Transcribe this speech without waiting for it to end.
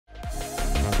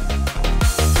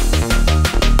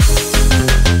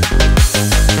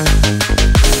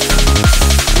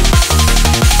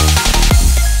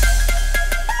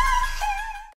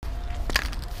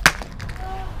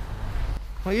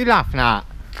What are you laughing at?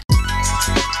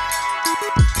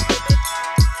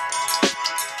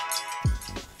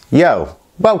 Yo,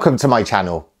 welcome to my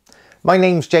channel. My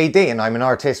name's JD and I'm an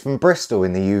artist from Bristol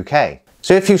in the UK.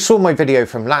 So if you saw my video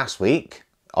from last week,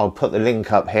 I'll put the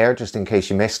link up here just in case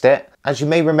you missed it. As you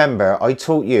may remember, I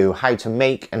taught you how to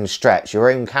make and stretch your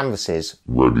own canvases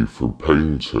ready for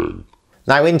painting.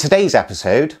 Now in today's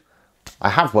episode, I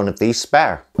have one of these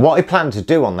spare. What I plan to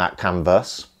do on that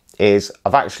canvas is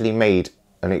I've actually made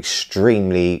an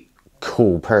extremely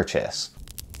cool purchase.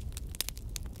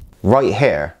 Right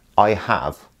here, I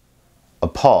have a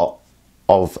pot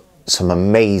of some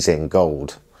amazing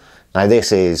gold. Now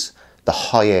this is the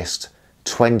highest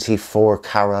 24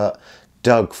 carat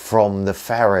dug from the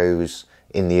pharaohs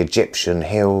in the Egyptian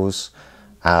hills,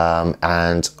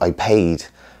 and I paid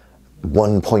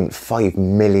 £1.5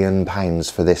 million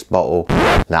for this bottle.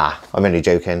 Nah, I'm only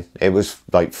joking. It was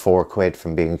like £4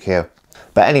 from B&Q.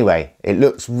 But anyway, it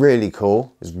looks really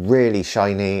cool. It's really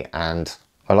shiny and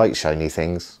I like shiny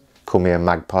things. Call me a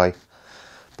magpie.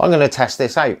 But I'm going to test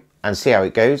this out and see how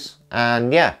it goes.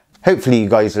 And yeah, hopefully you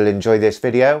guys will enjoy this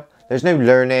video. There's no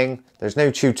learning, there's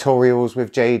no tutorials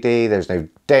with JD, there's no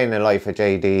day in the life of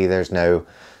JD, there's no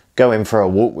going for a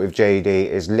walk with JD.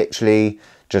 It's literally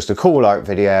just a cool art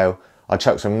video. I'll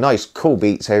chuck some nice cool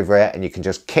beats over it and you can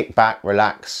just kick back,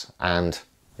 relax and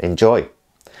enjoy.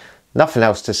 Nothing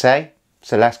else to say,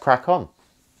 so let's crack on.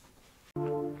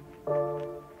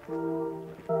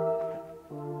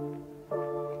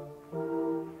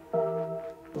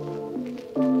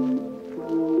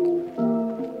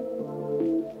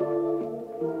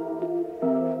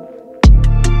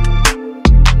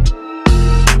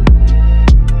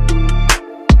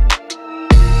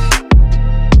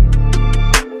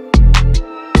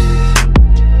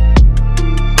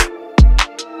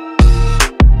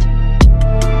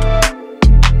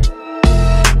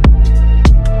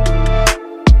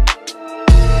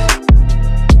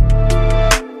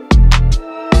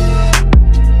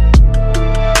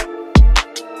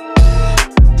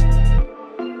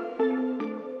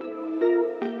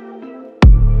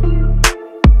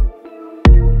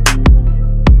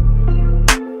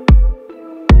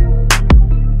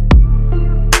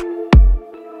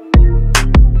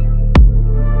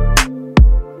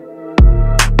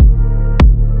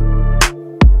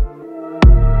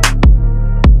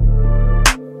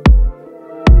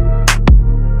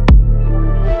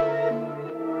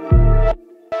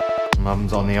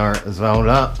 Mum's on the art as well,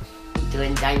 look.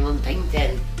 Doing diamond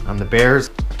painting. And the bears.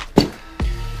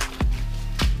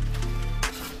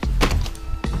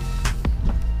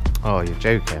 Oh, you're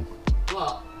joking.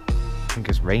 What? I think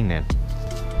it's raining.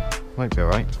 Might be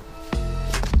alright.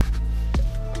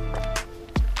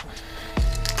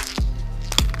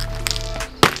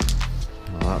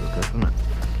 Oh, that was good, wasn't it?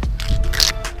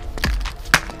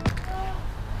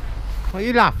 What are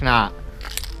you laughing at?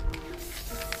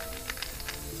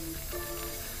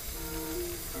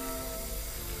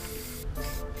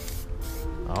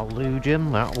 That'll do,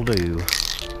 Jim, that'll do.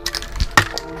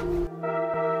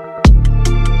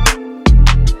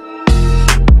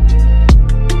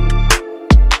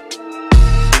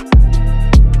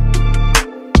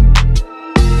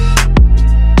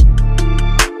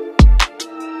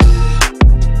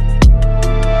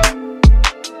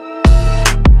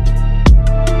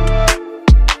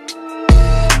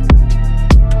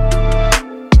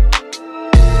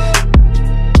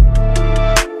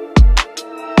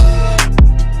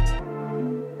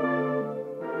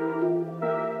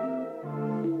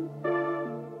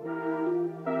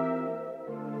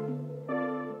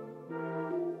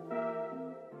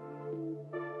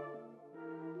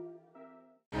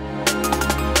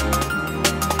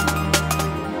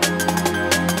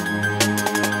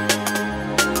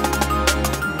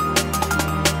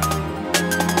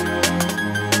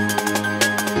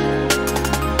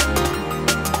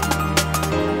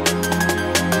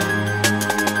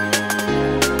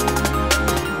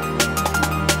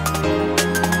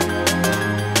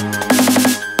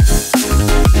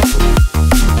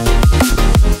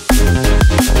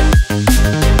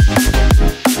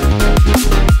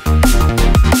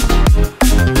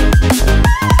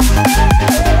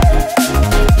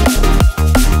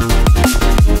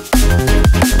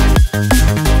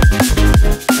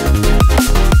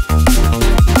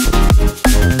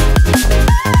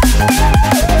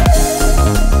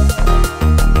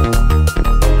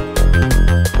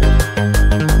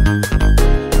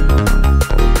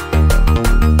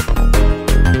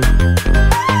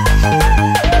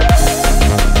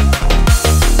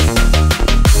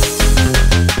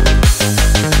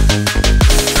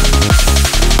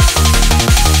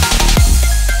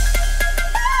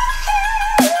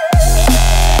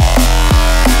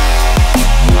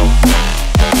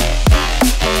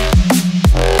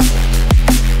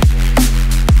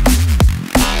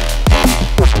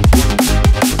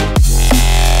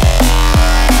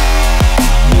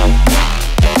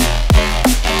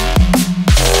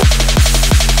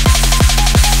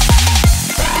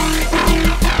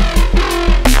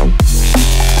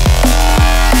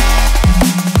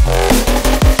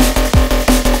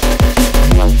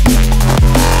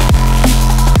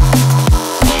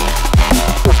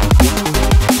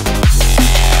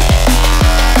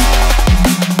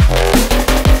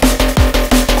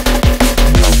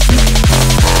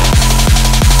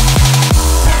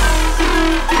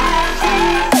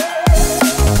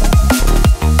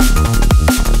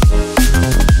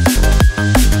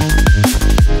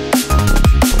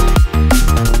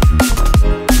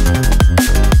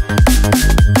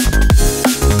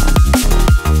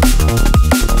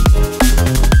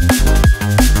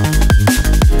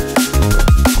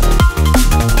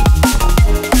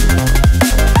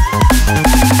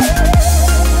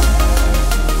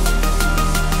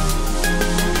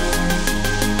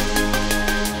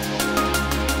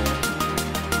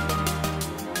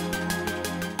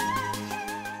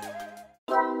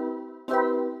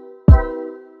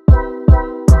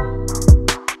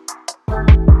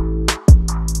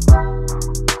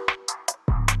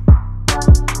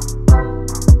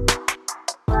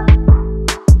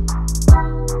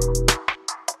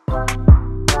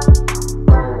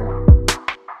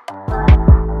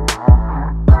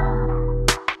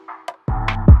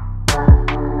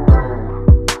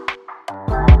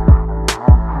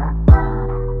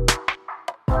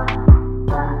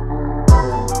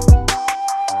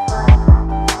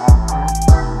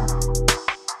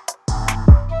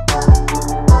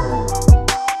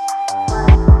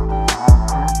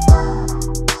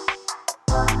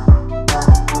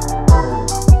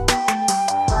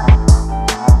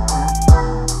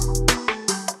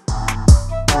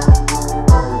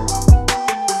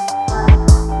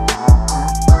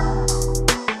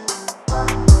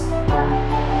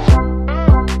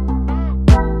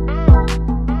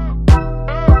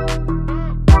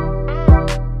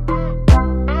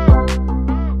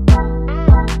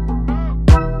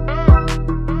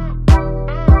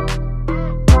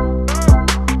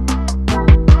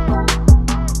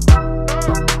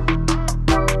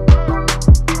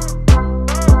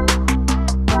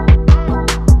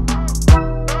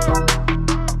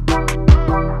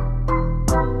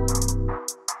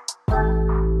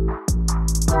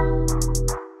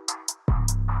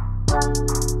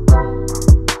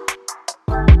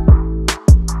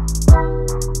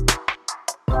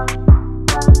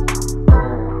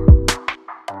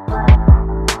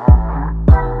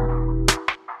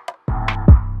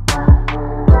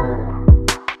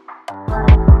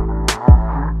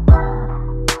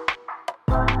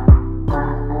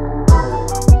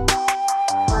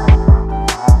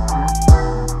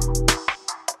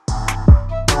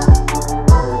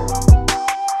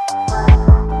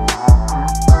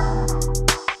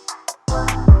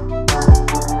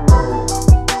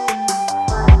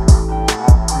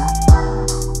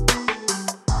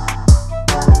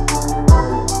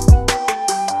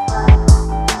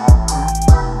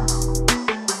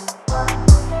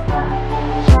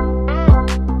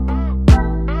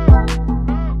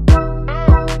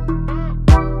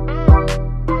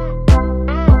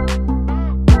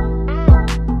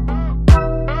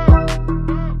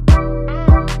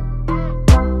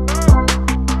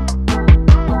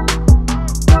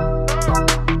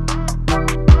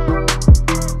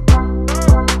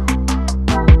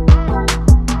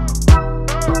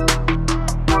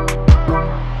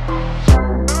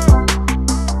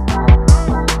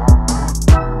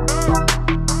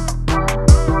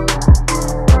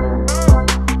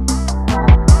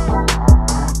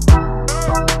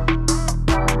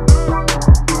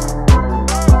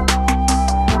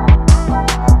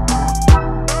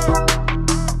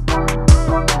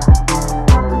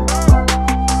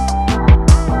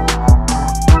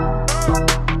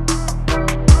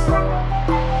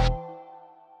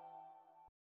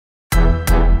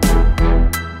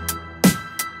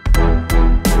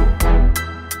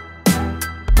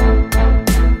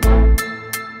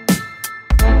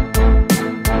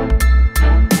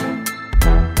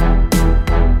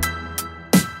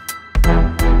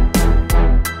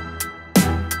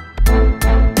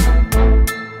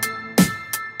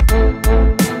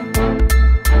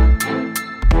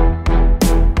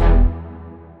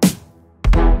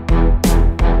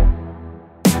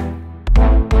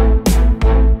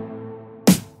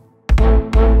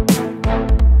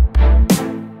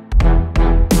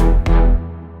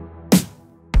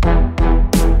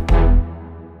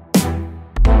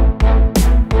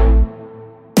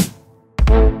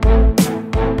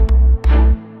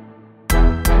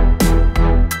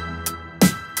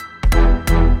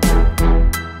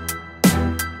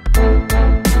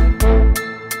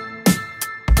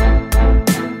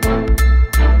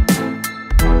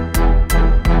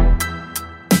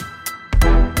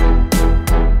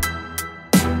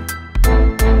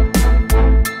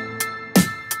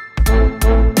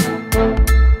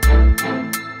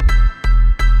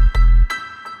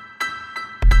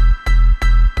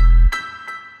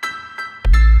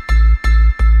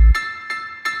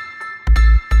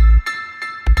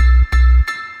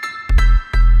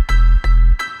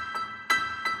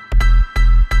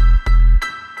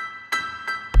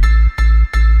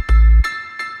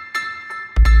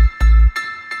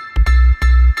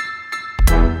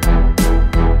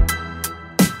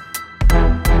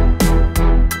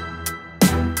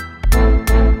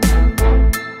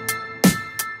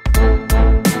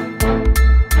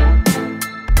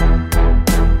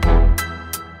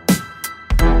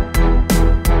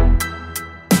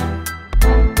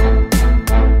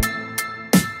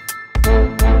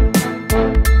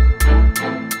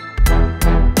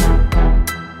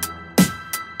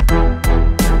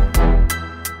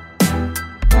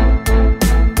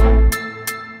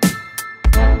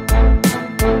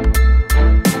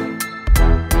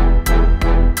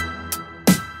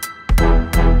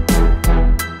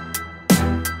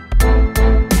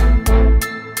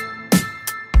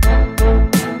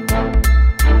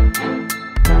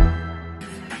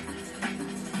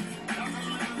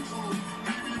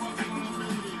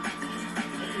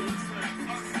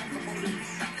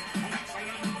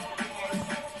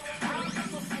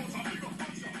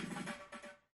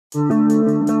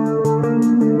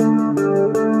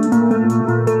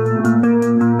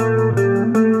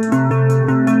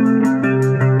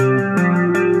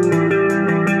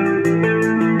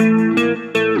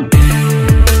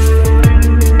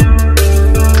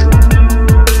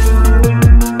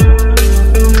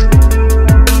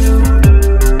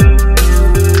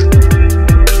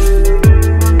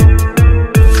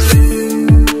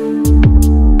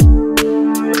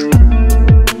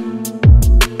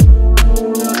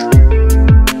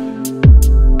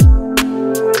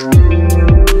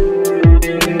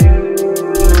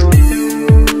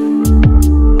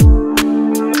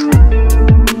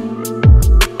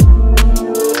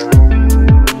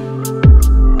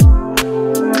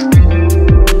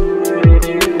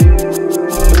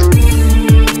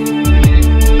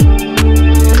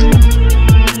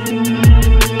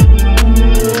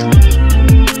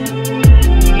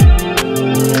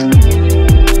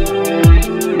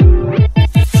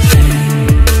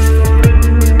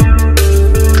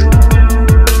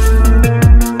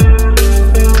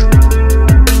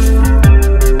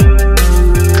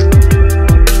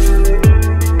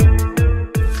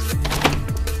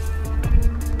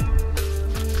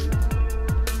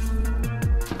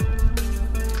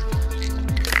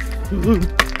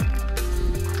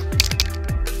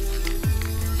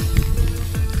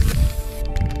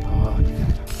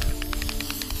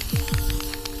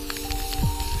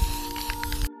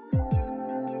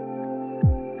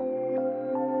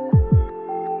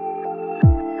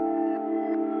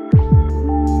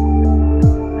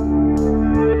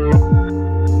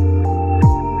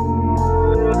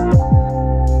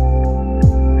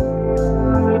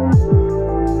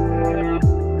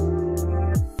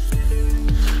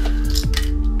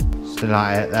 Still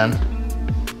at it then.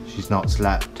 She's not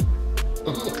slept.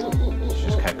 She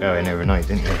just kept going overnight,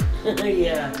 didn't you?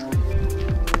 Yeah.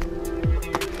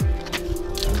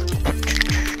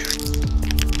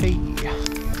 Hey.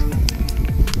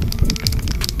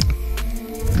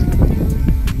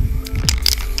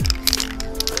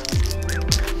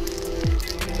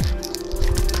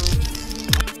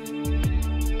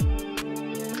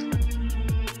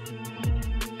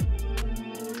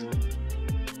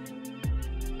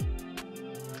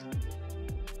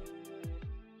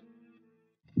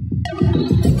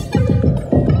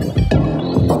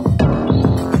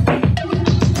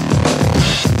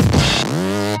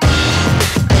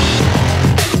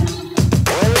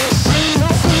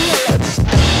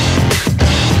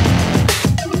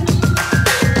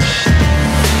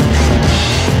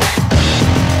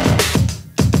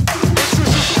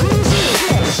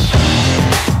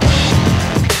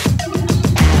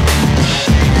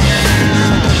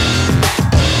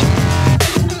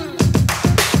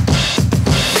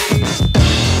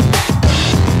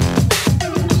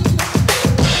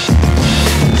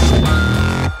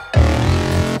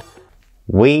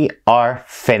 We are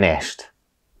finished.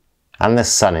 And the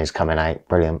sun is coming out.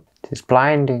 Brilliant. It's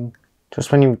blinding.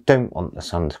 Just when you don't want the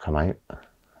sun to come out,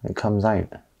 it comes out.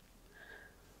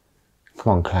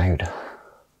 Come on, cloud.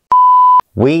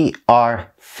 We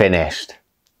are finished.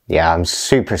 Yeah, I'm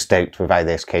super stoked with how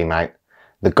this came out.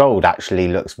 The gold actually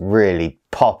looks really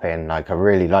popping, like I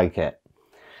really like it.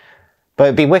 But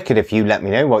it'd be wicked if you let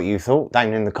me know what you thought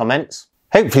down in the comments.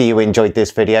 Hopefully you enjoyed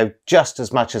this video just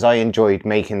as much as I enjoyed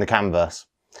making the canvas.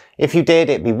 If you did,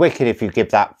 it'd be wicked if you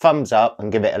give that thumbs up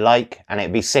and give it a like, and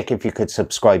it'd be sick if you could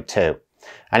subscribe too.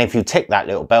 And if you tick that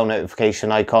little bell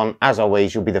notification icon, as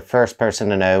always, you'll be the first person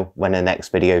to know when the next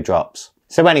video drops.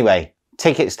 So anyway,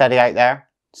 take it steady out there,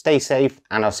 stay safe,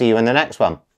 and I'll see you in the next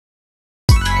one.